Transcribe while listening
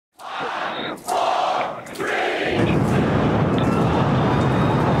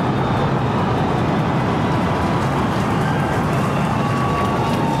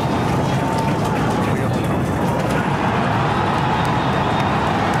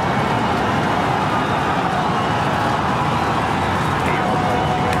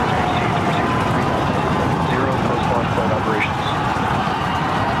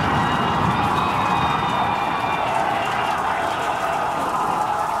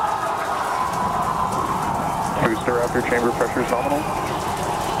booster after chamber pressure is nominal.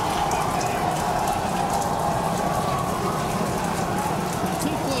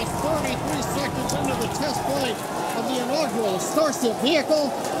 Seconds into the test flight of the inaugural Starship vehicle.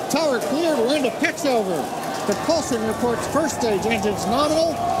 Tower cleared, we're into pitch over. Propulsion reports first stage engines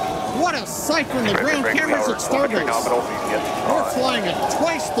nominal. What a sight from the ground cameras at Starbase. We're flying at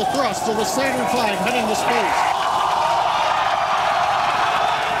twice the thrust of the Saturn V heading to space.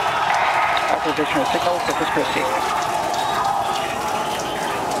 Acquisition of signal, surface proceed.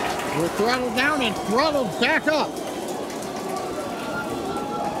 We're throttled down and throttled back up.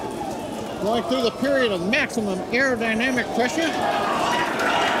 Going through the period of maximum aerodynamic pressure.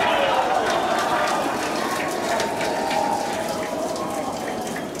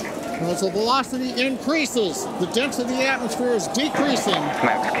 As the velocity increases, the density of the atmosphere is decreasing.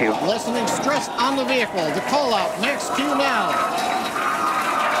 Max Q. Lessening stress on the vehicle. The call out, max Q now.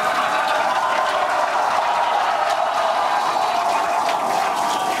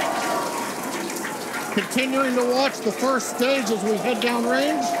 Continuing to watch the first stage as we head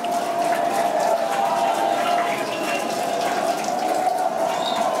downrange.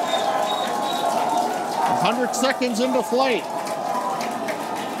 100 seconds into flight.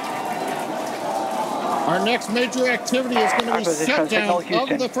 Our next major activity is going to be shutdown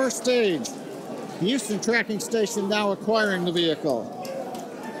of the first stage. The Houston tracking station now acquiring the vehicle.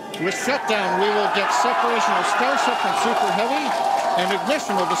 With shutdown, we will get separation of Starship from Super Heavy and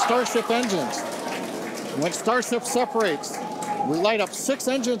ignition of the Starship engines. When Starship separates, we light up 6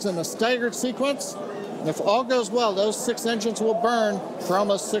 engines in a staggered sequence. And if all goes well, those 6 engines will burn for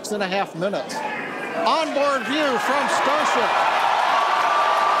almost 6.5 minutes. Onboard view from Starship.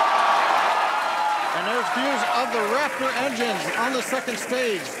 And there's views of the Raptor engines on the second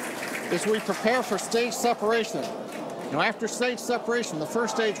stage as we prepare for stage separation. Now after stage separation, the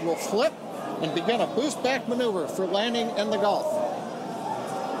first stage will flip and begin a boost back maneuver for landing in the Gulf.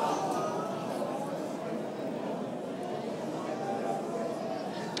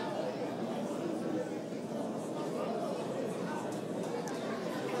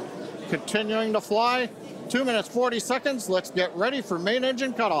 Continuing to fly, 2 minutes 40 seconds. Let's get ready for main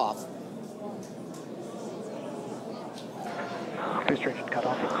engine cutoff. Booster engine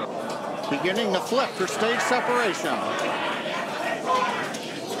cutoff. Beginning to flip for stage separation.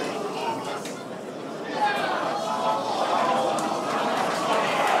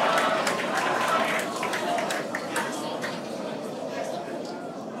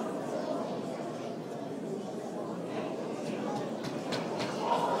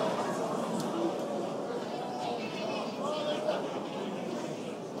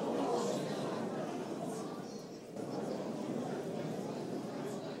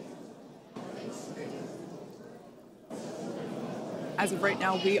 As of right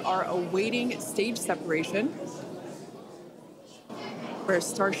now, we are awaiting stage separation, where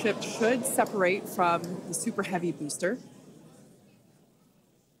Starship should separate from the Super Heavy booster.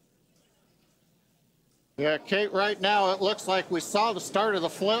 Yeah, Kate, right now it looks like we saw the start of the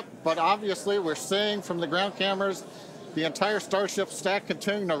flip, but obviously we're seeing from the ground cameras the entire Starship stack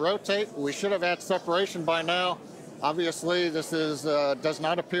continuing to rotate. We should have had separation by now. Obviously, this is does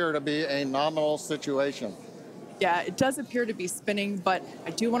not appear to be a nominal situation. Yeah, it does appear to be spinning, but I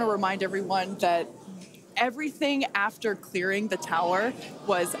do want to remind everyone that everything after clearing the tower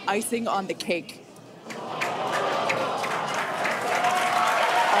was icing on the cake. And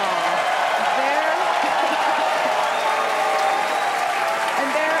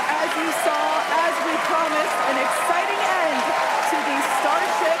there, as you saw, as we promised, an exciting end to the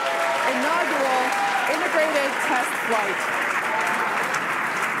Starship inaugural integrated test flight.